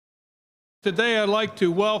Today, I'd like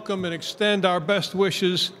to welcome and extend our best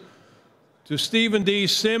wishes to Stephen D.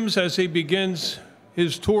 Sims as he begins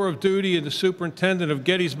his tour of duty as the superintendent of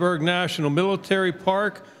Gettysburg National Military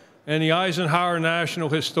Park and the Eisenhower National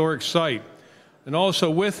Historic Site. And also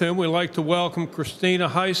with him, we'd like to welcome Christina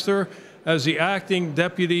Heister as the acting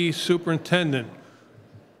deputy superintendent.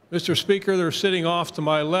 Mr. Speaker, they're sitting off to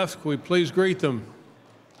my left. Could we please greet them?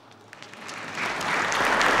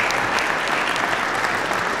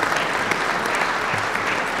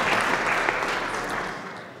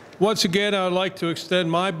 Once again, I'd like to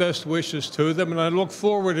extend my best wishes to them, and I look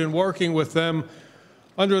forward in working with them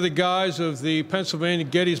under the guise of the Pennsylvania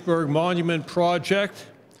Gettysburg Monument Project,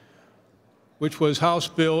 which was House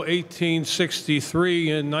Bill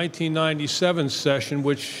 1863 in 1997 session,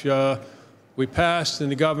 which we passed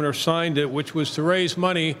and the governor signed it, which was to raise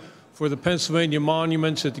money for the Pennsylvania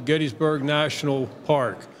monuments at the Gettysburg National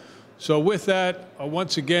Park. So with that,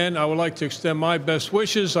 once again, I would like to extend my best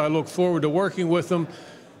wishes. I look forward to working with them.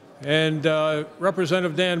 And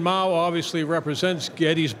Representative Dan Moul obviously represents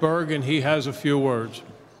Gettysburg, and he has a few words.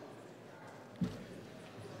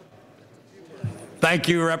 Thank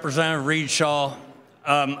you, Representative Reed-Shaw.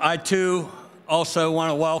 I, too, also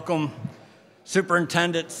want to welcome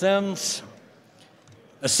Superintendent Sims,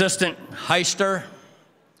 Assistant Heister.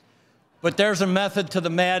 But there's a method to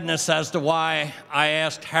the madness as to why I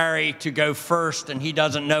asked Harry to go first, and he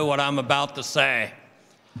doesn't know what I'm about to say.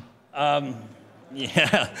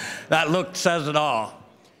 Yeah, that look says it all.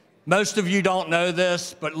 Most of you don't know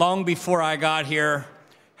this, but long before I got here,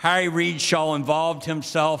 Harry Reed-Shaw involved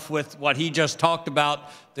himself with what he just talked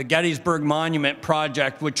about, the Gettysburg Monument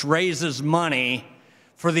Project, which raises money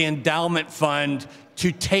for the endowment fund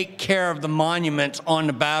to take care of the monuments on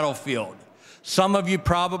the battlefield. Some of you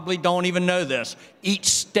probably don't even know this. Each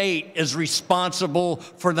state is responsible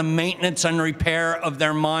for the maintenance and repair of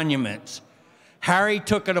their monuments. Harry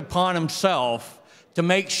took it upon himself to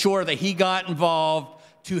make sure that he got involved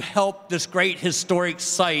to help this great historic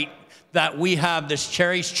site that we have, this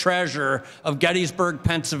cherished treasure of Gettysburg,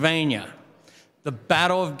 Pennsylvania. The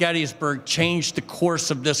Battle of Gettysburg changed the course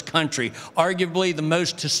of this country, arguably the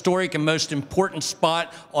most historic and most important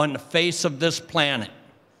spot on the face of this planet.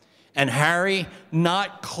 And Harry,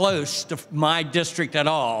 not close to my district at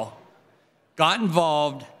all, got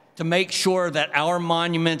involved to make sure that our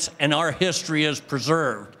monuments and our history is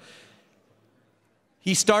preserved.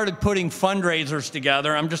 He started putting fundraisers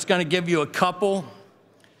together. I'm just going to give you a couple.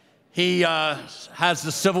 He has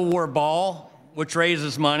the Civil War Ball, which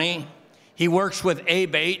raises money. He works with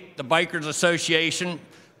ABATE, the Bikers Association,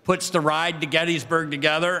 puts the Ride to Gettysburg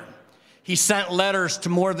together. He sent letters to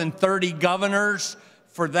more than 30 governors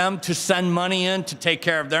for them to send money in to take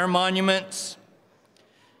care of their monuments.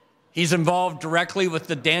 He's involved directly with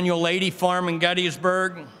the Daniel Lady Farm in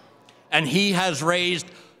Gettysburg, and he has raised,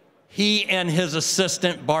 he and his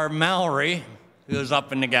assistant, Barb Mallory, who is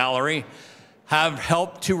up in the gallery, have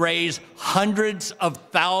helped to raise hundreds of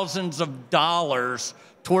thousands of dollars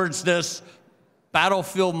towards this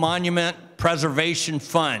Battlefield Monument Preservation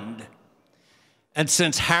Fund. And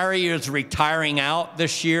since Harry is retiring out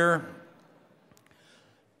this year,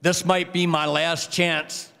 this might be my last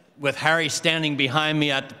chance with Harry standing behind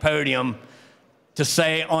me at the podium to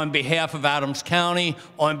say, on behalf of Adams County,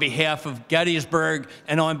 on behalf of Gettysburg,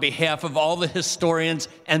 and on behalf of all the historians,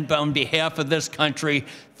 and on behalf of this country,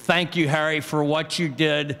 thank you, Harry, for what you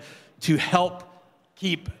did to help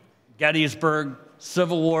keep Gettysburg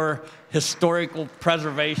Civil War historical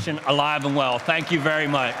preservation alive and well. Thank you very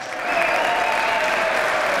much.